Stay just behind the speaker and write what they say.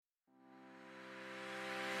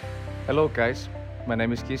Hello, guys. My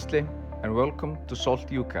name is Gisli, and welcome to Salt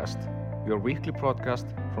UCast, your weekly podcast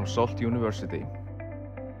from Salt University.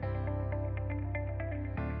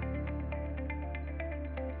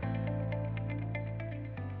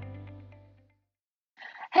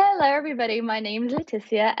 Hello, everybody. My name is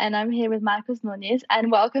Leticia, and I'm here with Marcos Nunes.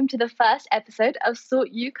 And welcome to the first episode of Sort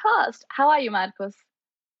You Cast. How are you, Marcos?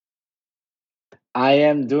 I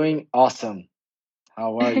am doing awesome.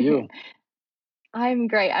 How are you? I'm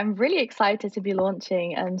great. I'm really excited to be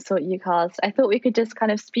launching Sort You Cast. I thought we could just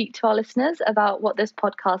kind of speak to our listeners about what this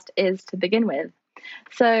podcast is to begin with.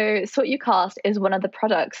 So, Sort You Cast is one of the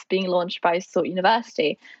products being launched by Sort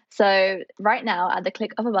University. So, right now, at the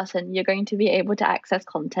click of a button, you're going to be able to access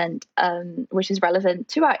content which is relevant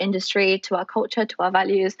to our industry, to our culture, to our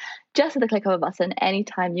values, just at the click of a button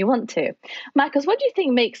anytime you want to. Marcus, what do you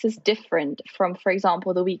think makes this different from, for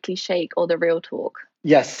example, the Weekly Shake or the Real Talk?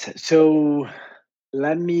 Yes. So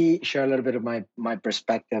let me share a little bit of my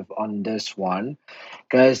perspective on this one,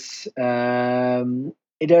 because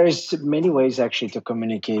there's many ways actually to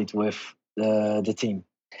communicate with the team.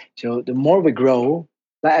 So the more we grow,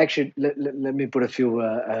 let me put a few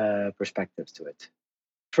perspectives to it.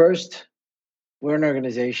 First, we're an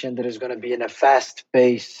organization that is going to be in a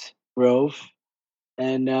fast-paced growth,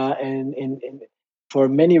 and for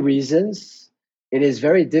many reasons, it is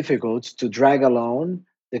very difficult to drag along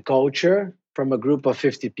the culture from a group of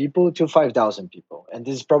 50 people to 5,000 people. And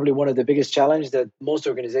this is probably one of the biggest challenges that most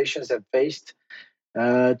organizations have faced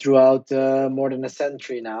throughout more than a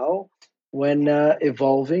century now, when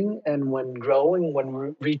evolving and when growing,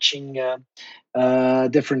 when reaching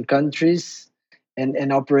different countries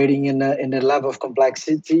and operating in a level of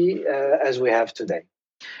complexity as we have today.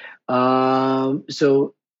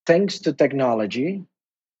 So thanks to technology,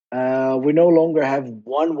 we no longer have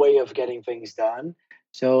one way of getting things done.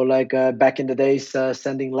 So like back in the days,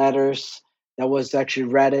 sending letters that was actually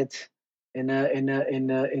read it in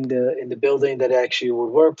the building that I actually would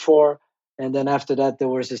work for, and then after that there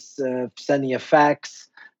was this sending a fax.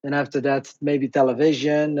 Then after that, maybe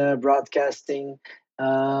television, broadcasting,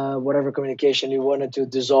 whatever communication you wanted to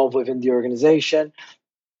dissolve within the organization.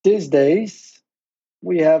 These days,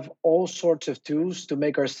 we have all sorts of tools to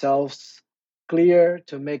make ourselves clear,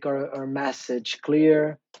 to make our message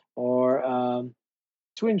clear, or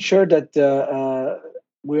to ensure that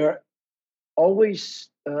we are always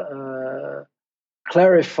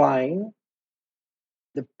clarifying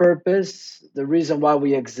the purpose, the reason why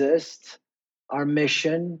we exist, our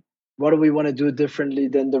mission, what do we want to do differently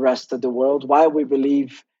than the rest of the world, why we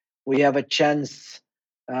believe we have a chance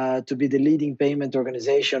to be the leading payment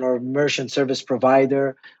organization or merchant service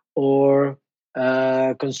provider or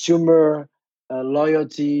consumer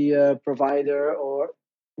loyalty provider or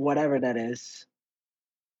whatever that is.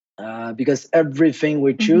 Because everything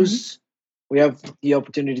we Mm-hmm. choose, we have the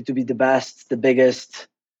opportunity to be the best, the biggest,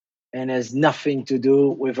 and has nothing to do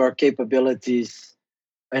with our capabilities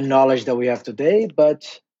and knowledge that we have today,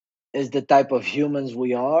 but is the type of humans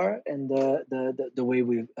we are and the way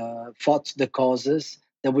we fought the causes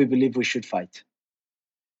that we believe we should fight.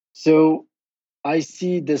 So I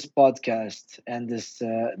see this podcast and this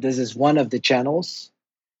is one of the channels.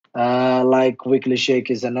 Like Weekly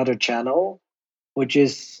Shake is another channel, which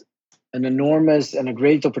is an enormous and a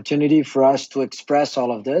great opportunity for us to express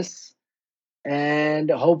all of this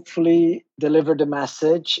and hopefully deliver the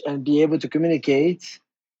message and be able to communicate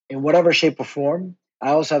in whatever shape or form. I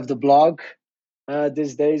also have the blog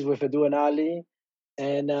these days with Edu and Ali,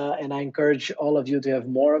 and I encourage all of you to have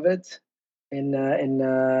more of it in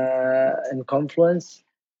Confluence,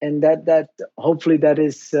 and that hopefully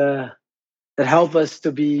that help us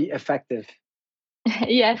to be effective.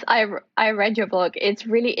 Yes, I read your blog. It's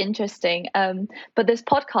really interesting. But this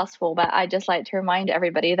podcast format, I just like to remind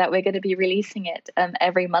everybody that we're going to be releasing it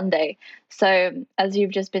every Monday. So as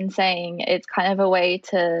you've just been saying, it's kind of a way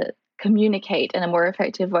to communicate in a more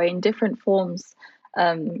effective way in different forms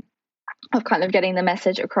um, of kind of getting the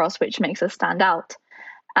message across, which makes us stand out.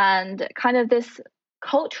 And kind of this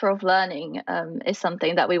culture of learning is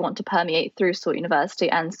something that we want to permeate through Sort University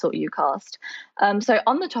and Sort UCast. So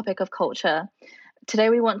on the topic of culture,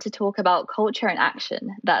 today we want to talk about culture and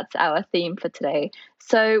action. That's our theme for today.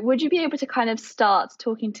 So, would you be able to kind of start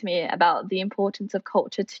talking to me about the importance of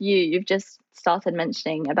culture to you? You've just started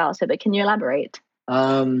mentioning about it, but can you elaborate?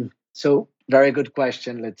 So very good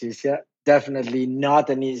question, Leticia. Definitely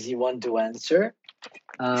not an easy one to answer.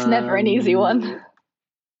 It's never an easy one.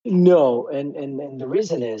 No, and the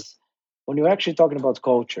reason is when you're actually talking about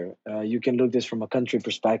culture, you can look this from a country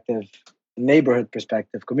perspective, neighborhood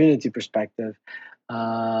perspective, community perspective,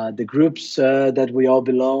 the groups that we all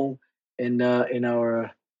belong in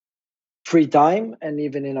our free time and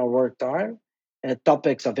even in our work time,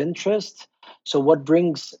 topics of interest. So, what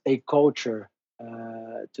brings a culture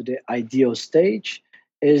to the ideal stage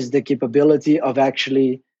is the capability of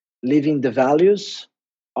actually living the values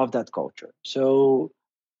of that culture. So,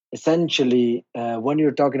 essentially, when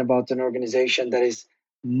you're talking about an organization that is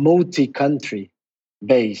multi-country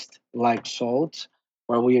based, like Salt,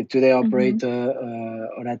 where we today operate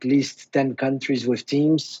on at least 10 countries with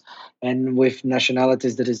teams and with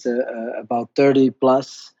nationalities that is about 30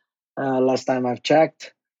 plus. Last time I've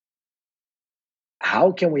checked,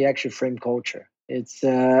 how can we actually frame culture? It's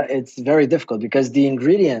very difficult because the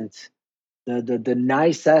ingredient, the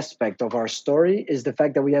nice aspect of our story is the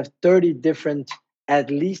fact that we have 30 different, at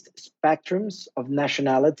least, spectrums of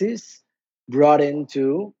nationalities brought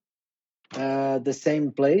into the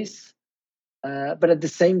same place. But at the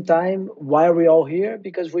same time, why are we all here?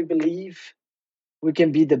 Because we believe we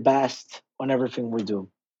can be the best on everything we do.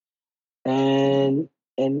 And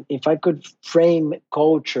and if I could frame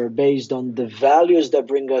culture based on the values that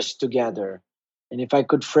bring us together, and if I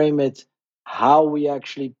could frame it how we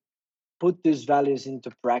actually put these values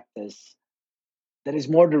into practice, that is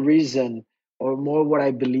more the reason or more what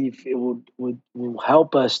I believe it will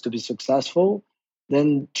help us to be successful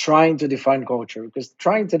than trying to define culture. Because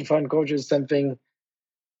trying to define culture is something,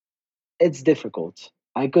 it's difficult.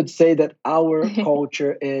 I could say that our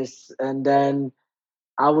culture is, and then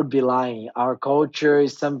I would be lying. Our culture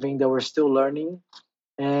is something that we're still learning.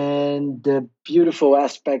 And the beautiful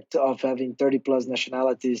aspect of having 30 plus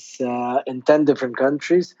nationalities in 10 different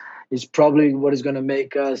countries is probably what is going to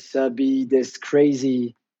make us be this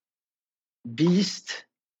crazy beast,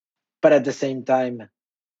 but at the same time,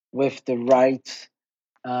 with the right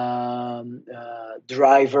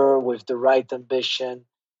driver, with the right ambition,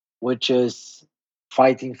 which is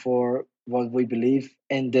fighting for what we believe.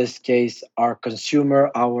 In this case, our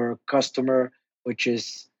consumer, our customer, which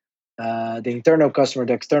is the internal customer,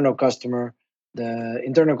 the external customer, the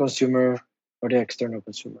internal consumer, or the external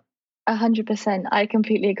consumer. 100%. I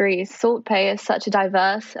completely agree. SaltPay is such a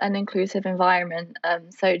diverse and inclusive environment.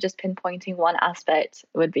 So just pinpointing one aspect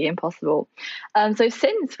would be impossible. So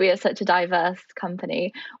since we are such a diverse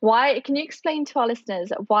company, why can you explain to our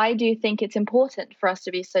listeners why do you think it's important for us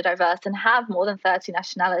to be so diverse and have more than 30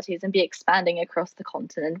 nationalities and be expanding across the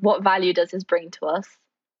continent? What value does this bring to us?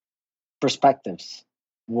 Perspectives.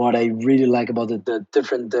 What I really like about the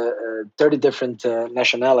different 30 different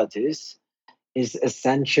nationalities is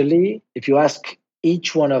essentially, if you ask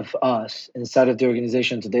each one of us inside of the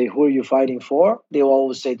organization today, who are you fighting for? They will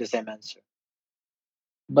always say the same answer.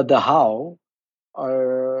 But the how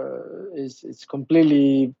is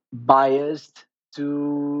completely biased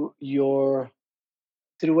to your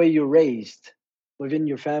to the way you're raised within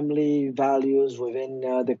your family values, within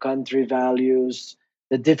the country values,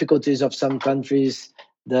 the difficulties of some countries.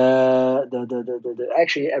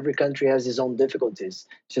 Actually, every country has its own difficulties.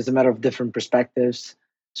 It's just a matter of different perspectives.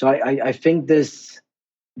 So I think this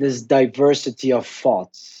diversity of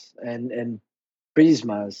thoughts and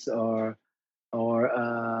prismas or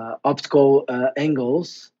optical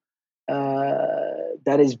angles,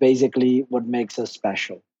 that is basically what makes us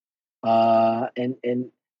special.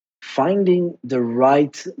 And finding the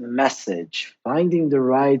right message, finding the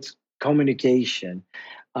right communication.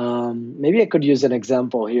 Maybe I could use an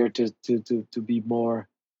example here to be more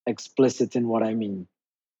explicit in what I mean.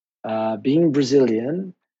 Being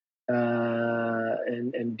Brazilian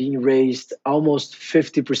and being raised almost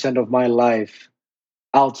 50% of my life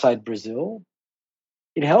outside Brazil,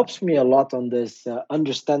 it helps me a lot on this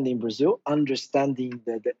understanding Brazil, understanding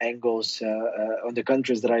the angles on the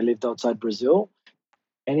countries that I lived outside Brazil.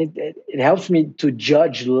 And it helps me to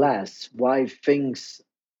judge less why things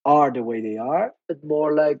are the way they are, but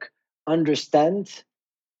more like understand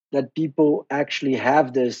that people actually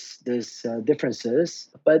have this differences.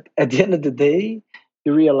 But at the end of the day,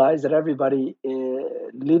 you realize that everybody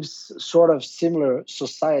lives sort of similar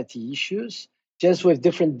society issues, just with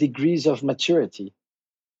different degrees of maturity.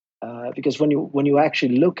 Because when you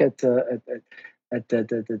actually look at the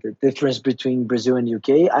difference between Brazil and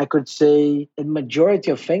UK, I could say in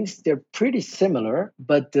majority of things they're pretty similar,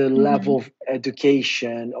 but the level of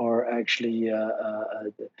education or actually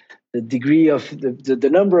the degree of the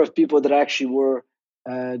number of people that actually were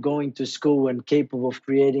going to school and capable of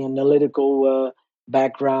creating analytical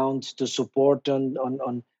background to support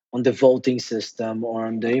on the voting system or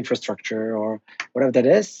on the infrastructure or whatever that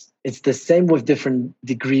is. It's the same with different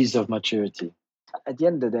degrees of maturity. At the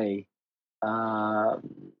end of the day, uh,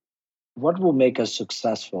 what will make us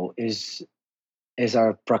successful is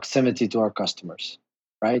our proximity to our customers,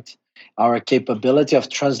 right? Our capability of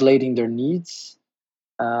translating their needs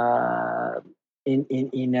uh,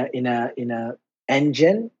 in a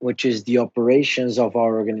engine, which is the operations of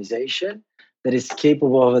our organization, that is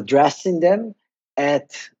capable of addressing them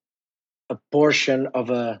at a portion of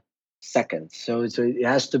a second. So it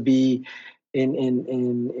has to be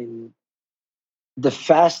in the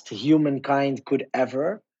fast humankind could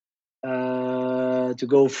ever, to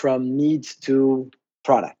go from need to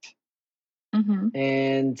product. Mm-hmm.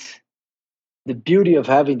 And the beauty of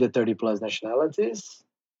having the 30 plus nationalities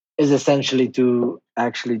is essentially to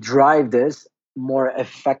actually drive this more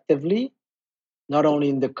effectively, not only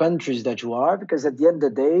in the countries that you are, because at the end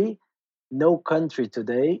of the day, no country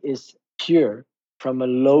today is pure from a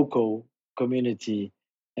local community,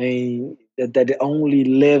 that only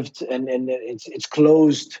lived, and it's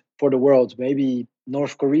closed for the world. Maybe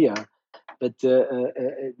North Korea, but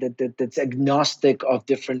that's agnostic of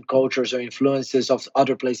different cultures or influences of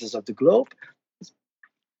other places of the globe,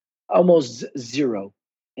 almost zero.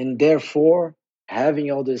 And therefore, having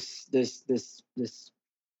all this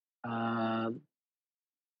uh,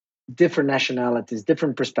 different nationalities,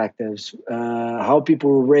 different perspectives, how people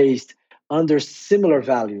were raised under similar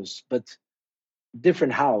values but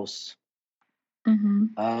different house,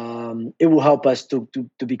 Mm-hmm. it will help us to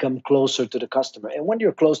become closer to the customer. And when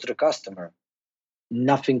you're close to the customer,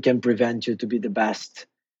 nothing can prevent you to be the best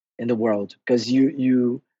in the world, because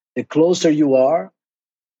you the closer you are,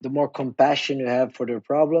 the more compassion you have for their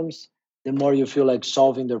problems, the more you feel like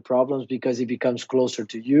solving their problems, because it becomes closer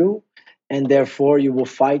to you. And therefore, you will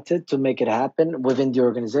fight it to make it happen within the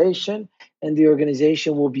organization. And the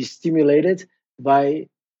organization will be stimulated by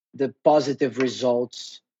the positive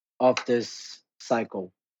results of this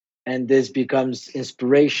cycle. And this becomes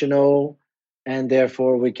inspirational. And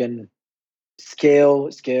therefore, we can scale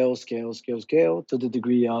to the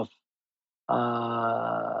degree of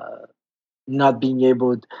uh, not being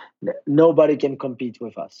able, nobody can compete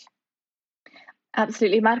with us.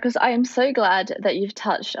 Absolutely, Marcos. I am so glad that you've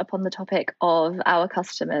touched upon the topic of our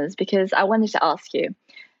customers, because I wanted to ask you,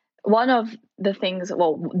 one of the things,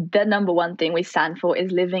 well, the number one thing we stand for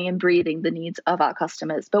is living and breathing the needs of our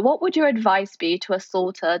customers. But what would your advice be to a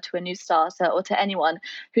sorter, to a new starter, or to anyone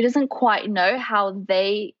who doesn't quite know how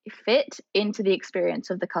they fit into the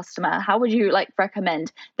experience of the customer? How would you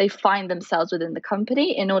recommend they find themselves within the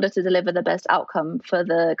company in order to deliver the best outcome for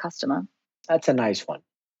the customer? That's a nice one.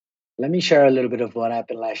 Let me share a little bit of what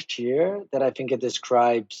happened last year, that I think it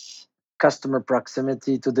describes customer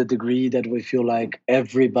proximity to the degree that we feel like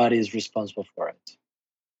everybody is responsible for it.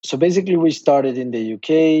 So basically, we started in the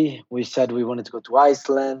UK. We said we wanted to go to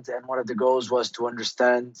Iceland, and one of the goals was to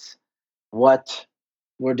understand what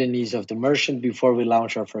were the needs of the merchant before we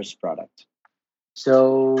launched our first product.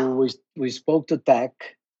 So we spoke to tech,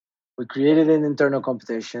 we created an internal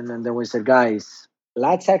competition, and then we said, guys,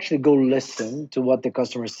 let's actually go listen to what the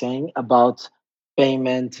customer is saying about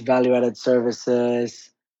payment, value added services,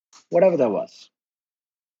 whatever that was.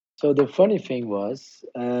 So the funny thing was,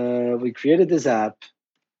 we created this app.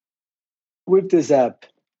 With this app,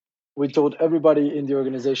 we told everybody in the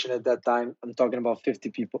organization at that time, I'm talking about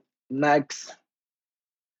 50 people max,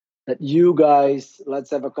 that you guys,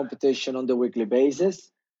 let's have a competition on the weekly basis.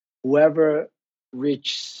 Whoever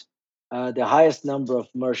reaches the highest number of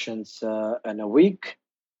merchants in a week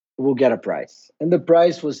will get a prize. And the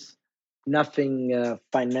prize was nothing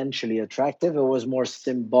financially attractive. It was more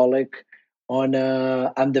symbolic on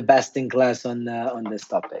I'm the best in class on this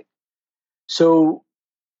topic. So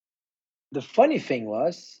the funny thing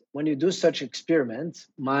was, when you do such experiments,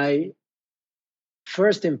 my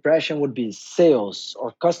first impression would be sales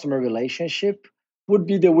or customer relationship would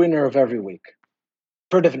be the winner of every week,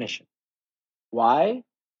 per definition. Why?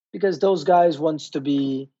 Because those guys wants to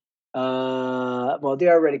be, well, they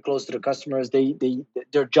are already close to the customers. They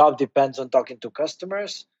their job depends on talking to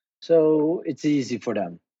customers, so it's easy for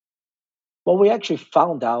them. What we actually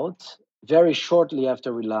found out very shortly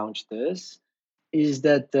after we launched this is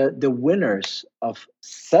that the winners of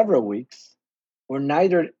several weeks were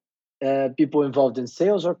neither people involved in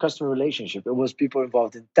sales or customer relationship. It was people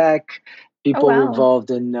involved in tech, Oh, people wow.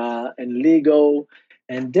 involved in legal,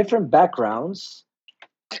 and different backgrounds,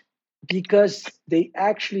 because they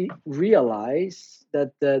actually realize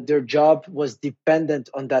that their job was dependent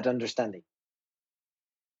on that understanding.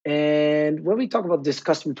 And when we talk about this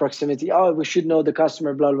customer proximity, oh, we should know the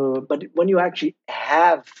customer, blah, blah, blah. But when you actually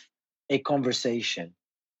have a conversation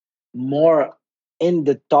more in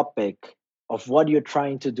the topic of what you're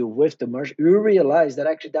trying to do with the merchant, you realize that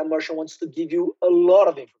actually that merchant wants to give you a lot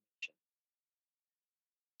of information.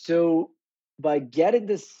 So by getting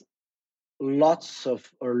this lots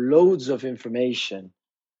of or loads of information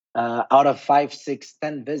out of 5, 6,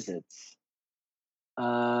 10 visits,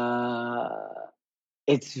 uh,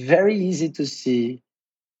 it's very easy to see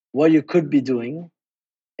what you could be doing,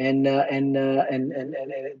 and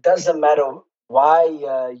it doesn't matter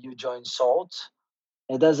why you join Salt.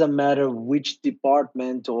 It doesn't matter which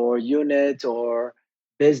department or unit or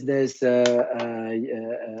business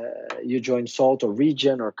you join Salt, or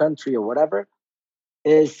region or country or whatever.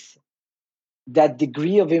 Is that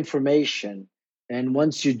degree of information. And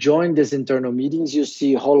once you join these internal meetings, you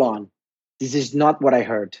see, hold on, this is not what I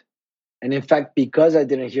heard. And in fact, because I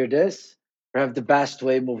didn't hear this, perhaps the best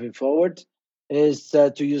way moving forward is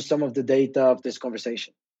to use some of the data of this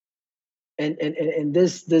conversation. And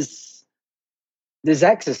this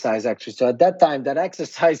exercise, actually, so at that time, that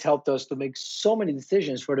exercise helped us to make so many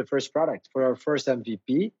decisions for the first product, for our first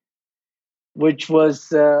MVP, which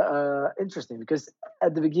was interesting, because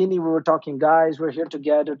at the beginning we were talking, guys, we're here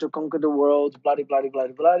together to conquer the world, blah blah blah blah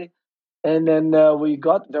blah. And then we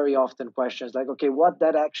got very often questions like, okay, what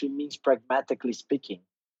that actually means pragmatically speaking.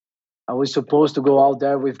 Are we supposed to go out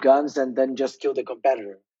there with guns and then just kill the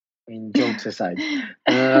competitor? I mean, jokes aside.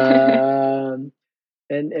 And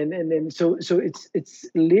so it's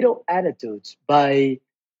little attitudes by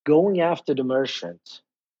going after the merchant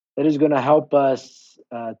that is going to help us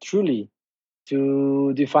truly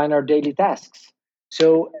to define our daily tasks.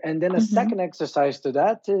 So, and then a Mhm. second exercise to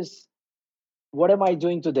that is, what am I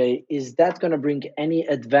doing today? Is that going to bring any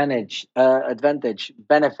advantage,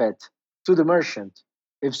 benefit to the merchant?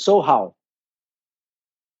 If so, how?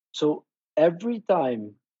 So every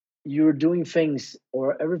time you're doing things,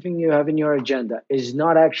 or everything you have in your agenda is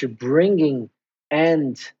not actually bringing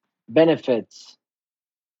end benefits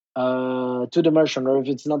to the merchant, or if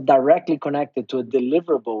it's not directly connected to a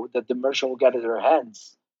deliverable that the merchant will get in their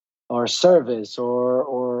hands, or service,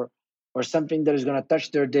 or something that is going to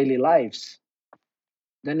touch their daily lives,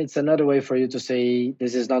 then it's another way for you to say,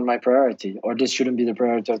 this is not my priority, or this shouldn't be the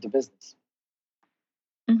priority of the business.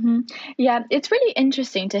 Hmm. Yeah, it's really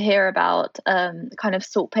interesting to hear about kind of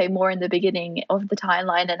SaltPay more in the beginning of the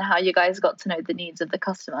timeline and how you guys got to know the needs of the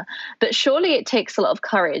customer. But surely it takes a lot of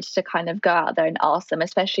courage to kind of go out there and ask them,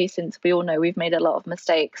 especially since we all know we've made a lot of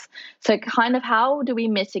mistakes. So, kind of, how do we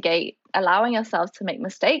mitigate allowing ourselves to make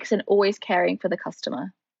mistakes and always caring for the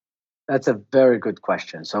customer? That's a very good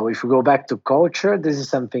question. So if we go back to culture, this is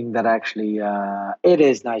something that actually it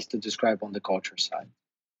is nice to describe on the culture side.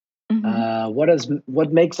 Hmm.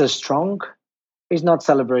 What makes us strong is not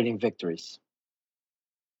celebrating victories.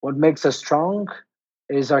 What makes us strong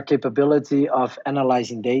is our capability of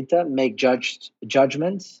analyzing data, make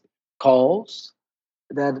judgments, calls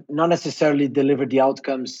that not necessarily deliver the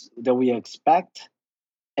outcomes that we expect,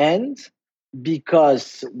 and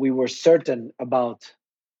because we were certain about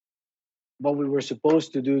what we were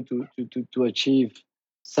supposed to do to achieve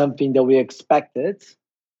something that we expected,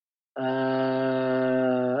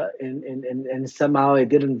 and somehow it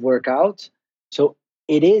didn't work out. So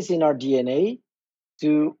it is in our DNA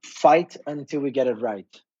to fight until we get it right.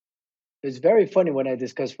 It's very funny when I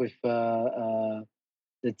discuss with the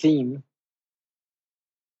team.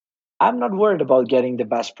 I'm not worried about getting the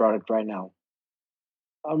best product right now.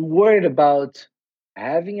 I'm worried about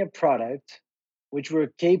having a product which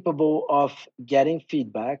we're capable of getting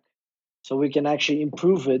feedback, so we can actually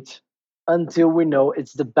improve it until we know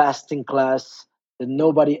it's the best in class, that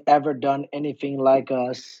nobody ever done anything like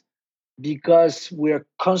us, because we're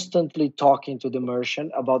constantly talking to the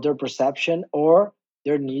merchant about their perception or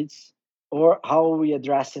their needs, or how are we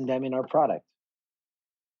addressing them in our product.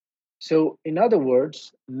 So in other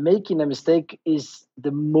words, making a mistake is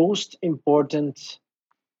the most important,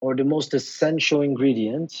 or the most essential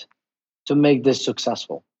ingredient to make this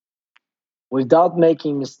successful. Without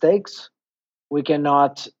making mistakes, we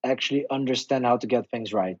cannot actually understand how to get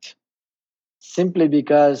things right. Simply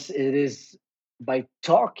because it is by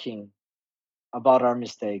talking about our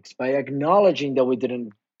mistakes, by acknowledging that we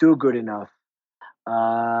didn't do good enough,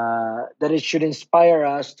 that it should inspire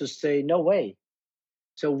us to say, no way.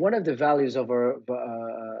 So, one of the values of our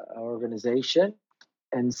organization,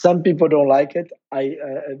 and some people don't like it,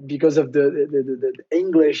 because of the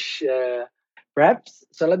English, perhaps.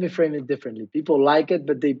 So let me frame it differently. People like it,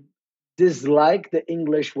 but they dislike the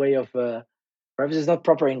English way of. Perhaps it's not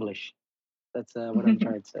proper English. That's what I'm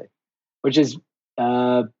trying to say, which is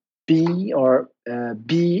uh, be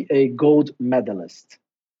a gold medalist.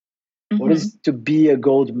 What Hmm. is to be a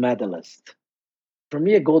gold medalist? For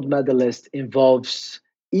me, a gold medalist involves,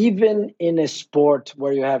 even in a sport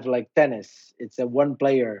where you have like tennis, it's a one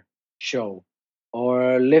player show,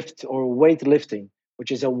 or lift or weightlifting,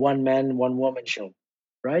 which is a one man, one woman show,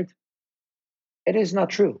 right? It is not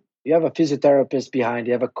true. You have a physiotherapist behind,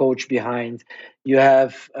 you have a coach behind, you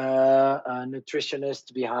have a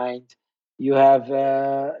nutritionist behind, you have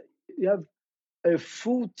you have a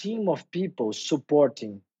full team of people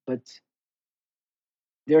supporting, but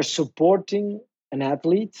they're supporting an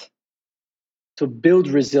athlete to build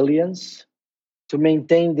resilience, to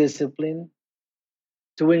maintain discipline,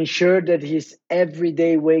 to ensure that he's every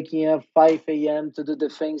day waking up 5 a.m. to do the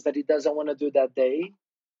things that he doesn't want to do that day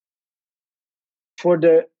for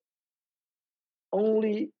the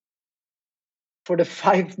only for the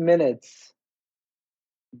 5 minutes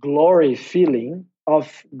glory feeling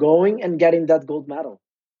of going and getting that gold medal.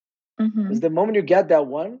 Mm-hmm. Because the moment you get that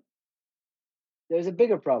one, there's a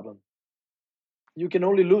bigger problem. You can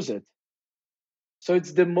only lose it. So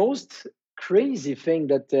it's the most crazy thing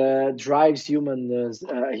that drives humans,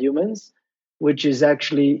 which is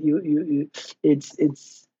actually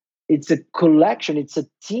it's a collection, it's a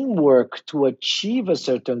teamwork to achieve a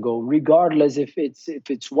certain goal, regardless if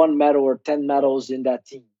it's one medal or 10 medals in that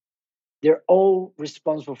team. They're all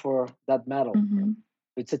responsible for that medal. Mm-hmm.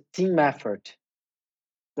 It's a team effort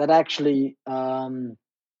that actually the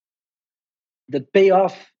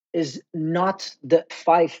payoff is not the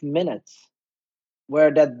 5 minutes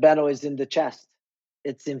where that battle is in the chest.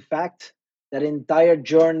 It's in fact that entire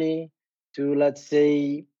journey to, let's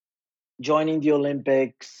say, joining the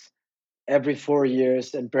Olympics every 4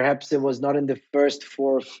 years, and perhaps it was not in the first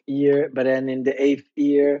fourth year, but then in the eighth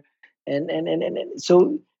year, and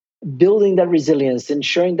so building that resilience,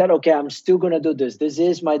 ensuring that okay, I'm still gonna do this. This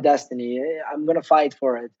is my destiny. I'm gonna fight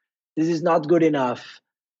for it. This is not good enough.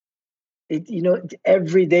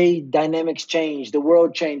 Every day dynamics change, the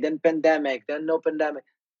world changed, then pandemic, then no pandemic.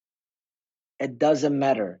 It doesn't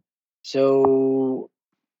matter. So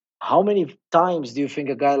how many times do you think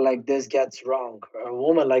a guy like this gets wrong, or a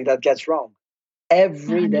woman like that gets wrong?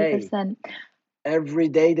 Every day. 100%. Every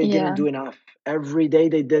day they didn't Yeah. do enough. Every day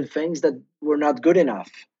they did things that were not good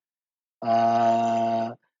enough.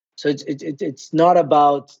 uh, so it's not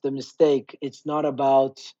about the mistake, it's not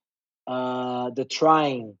about the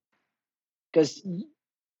trying, because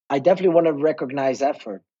I definitely want to recognize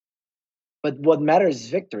effort, but what matters is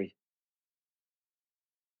victory.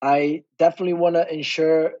 I definitely want to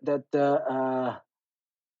ensure that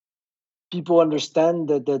people understand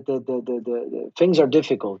that the things are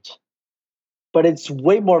difficult, but it's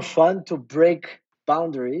way more fun to break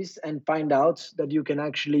boundaries and find out that you can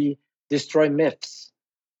actually destroy myths,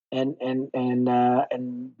 and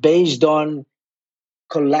based on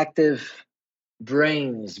collective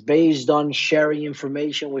brains, based on sharing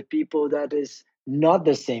information with people that is not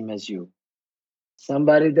the same as you,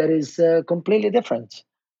 somebody that is completely different,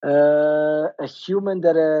 a human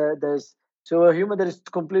a human that is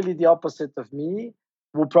completely the opposite of me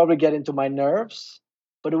will probably get into my nerves,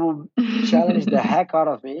 but it will challenge the heck out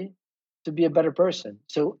of me to be a better person.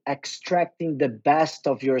 So extracting the best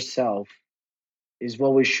of yourself is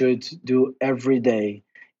what we should do every day,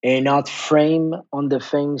 and not frame on the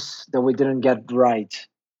things that we didn't get right,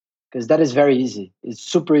 because that is very easy. It's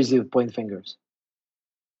super easy to point fingers.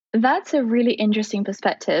 That's a really interesting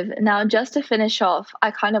perspective. Now, just to finish off,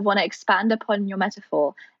 I kind of want to expand upon your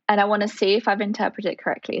metaphor and I want to see if I've interpreted it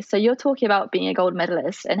correctly. So, you're talking about being a gold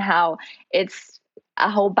medalist and how it's a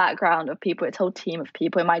whole background of people, it's a whole team of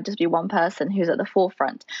people. It might just be one person who's at the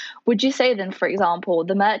forefront. Would you say then, for example,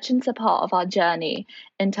 the merchants are part of our journey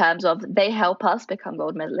in terms of they help us become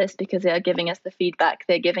gold medalists because they are giving us the feedback,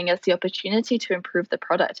 they're giving us the opportunity to improve the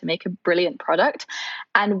product, to make a brilliant product,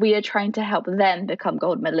 and we are trying to help them become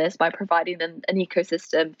gold medalists by providing them an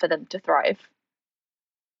ecosystem for them to thrive.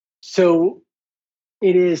 So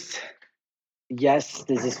it is, yes,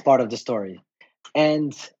 this is part of the story.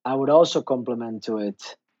 And I would also complement to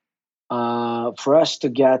it, for us to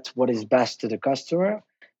get what is best to the customer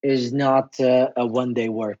is not a 1 day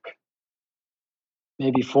work,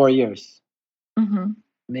 maybe 4 years, Mm-hmm.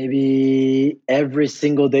 maybe every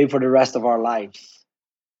single day for the rest of our lives.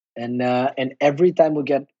 And every time we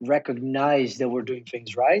get recognized that we're doing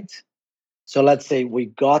things right. So let's say we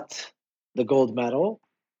got the gold medal.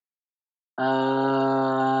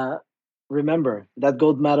 Uh, Remember that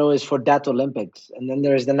gold medal is for that Olympics, and then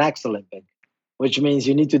there's the next Olympic, which means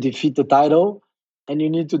you need to defeat the title, and you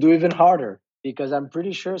need to do even harder, because I'm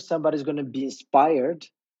pretty sure somebody's going to be inspired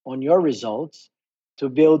on your results to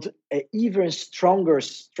build an even stronger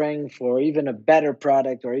strength, or even a better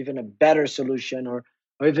product, or even a better solution, or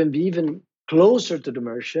even be even closer to the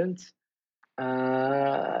merchant,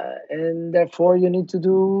 and therefore you need to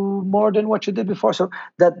do more than what you did before. So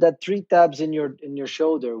that three tabs in your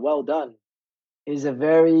shoulder, well done, is a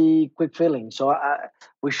very quick feeling. So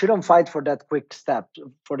we shouldn't fight for that quick step,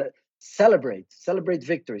 for that. celebrate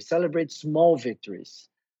victories, celebrate small victories.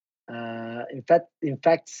 In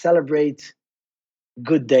fact, celebrate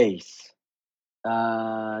good days.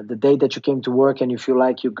 The day that you came to work and you feel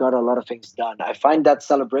like you got a lot of things done. I find that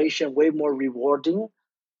celebration way more rewarding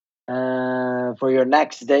for your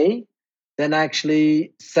next day than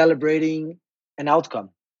actually celebrating an outcome,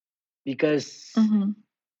 because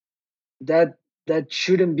that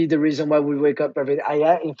shouldn't be the reason why we wake up every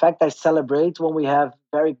day. In fact, I celebrate when we have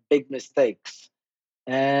very big mistakes,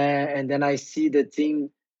 and then I see the team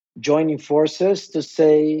joining forces to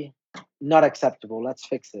say, not acceptable, let's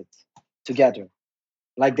fix it together.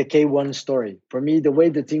 Like the K1 story. For me, the way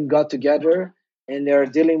the team got together and they're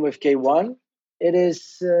dealing with K1, it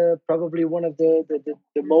is probably one of the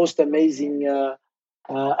most amazing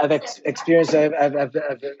experience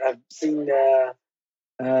I've seen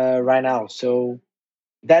right now. So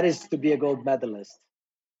that is to be a gold medalist.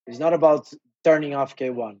 It's not about turning off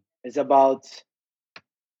K1. It's about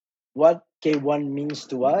what K1 means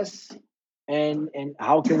to us, and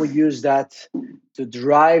how can we use that to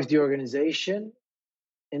drive the organization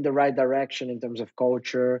in the right direction in terms of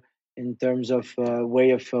culture, in terms of way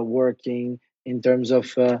of working, in terms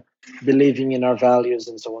of believing in our values,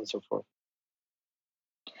 and so on and so forth.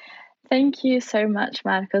 Thank you so much,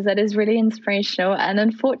 Marcos. That is really inspirational. And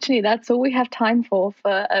unfortunately, that's all we have time for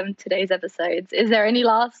today's episodes. Is there any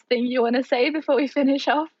last thing you want to say before we finish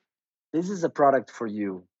off? This is a product for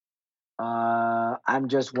you. I'm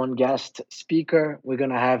just one guest speaker. We're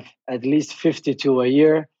going to have at least 52 a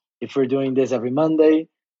year if we're doing this every Monday.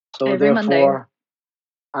 So every therefore,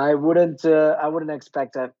 Monday. I wouldn't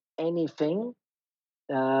expect anything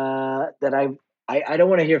that I don't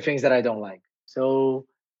want to hear things that I don't like. So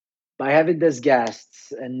by having these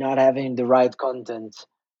guests and not having the right content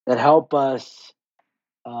that help us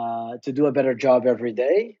to do a better job every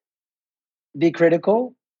day, be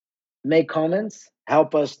critical, make comments,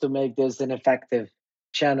 help us to make this an effective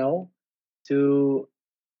channel to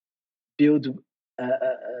build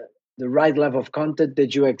the right level of content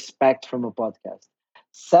that you expect from a podcast.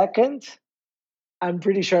 Second, I'm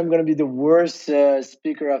pretty sure I'm going to be the worst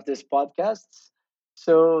speaker of this podcast.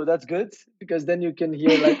 So that's good, because then you can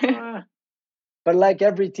hear like, but like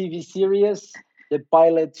every TV series, the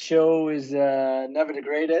pilot show is never the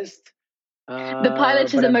greatest. The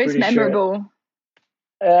pilot is the most memorable.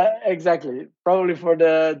 Exactly. Probably for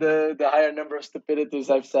the higher number of stupidities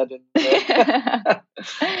I've said.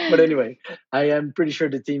 But anyway, I am pretty sure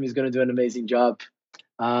the team is going to do an amazing job.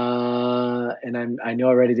 And I know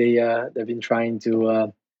already they've been trying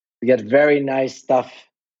to get very nice stuff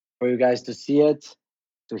for you guys to see it,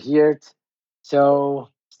 to hear it. So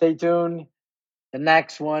stay tuned. The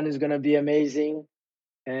next one is going to be amazing,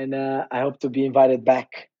 and I hope to be invited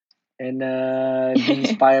back and be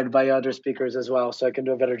inspired by other speakers as well, so I can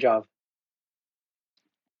do a better job.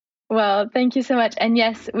 Well, thank you so much. And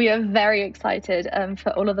yes, we are very excited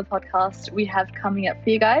for all of the podcasts we have coming up for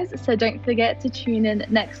you guys. So don't forget to tune in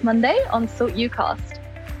next Monday on SaltUcast.